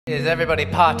Is everybody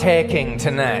partaking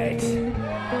tonight?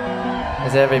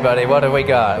 Is everybody, what do we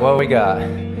got? What do we got?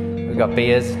 We got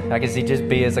beers. I can see just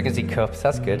beers, I can see cups,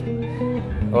 that's good.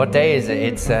 What day is it?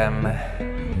 It's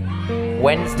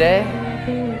Wednesday?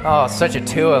 Oh, such a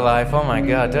tour life, oh my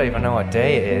god, I don't even know what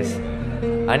day it is.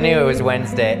 I knew it was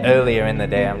Wednesday earlier in the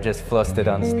day, I'm just flustered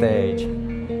on stage.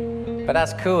 But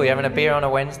that's cool, you're having a beer on a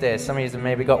Wednesday. Some of you have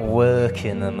maybe got work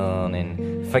in the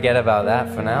morning. Forget about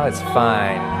that for now, it's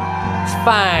fine. It's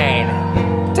fine.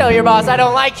 Tell your boss I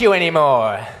don't like you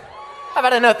anymore. I've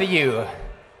had enough of you.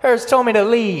 Hers told me to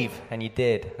leave, and you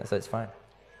did, so it's fine.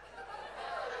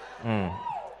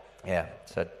 Yeah,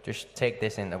 so just take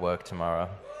this into work tomorrow.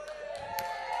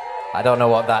 I don't know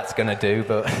what that's gonna do,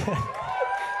 but...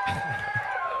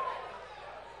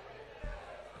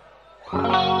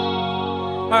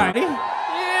 Alrighty.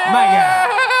 Yeah. My God.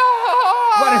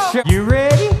 What a show. You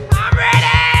ready? I'm ready!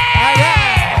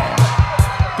 Alright.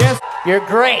 Guess. You're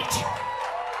great.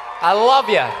 I love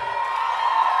you.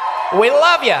 We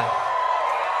love you.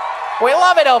 We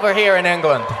love it over here in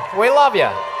England. We love you.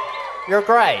 You're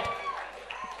great.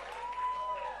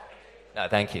 No,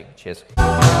 thank you. Cheers.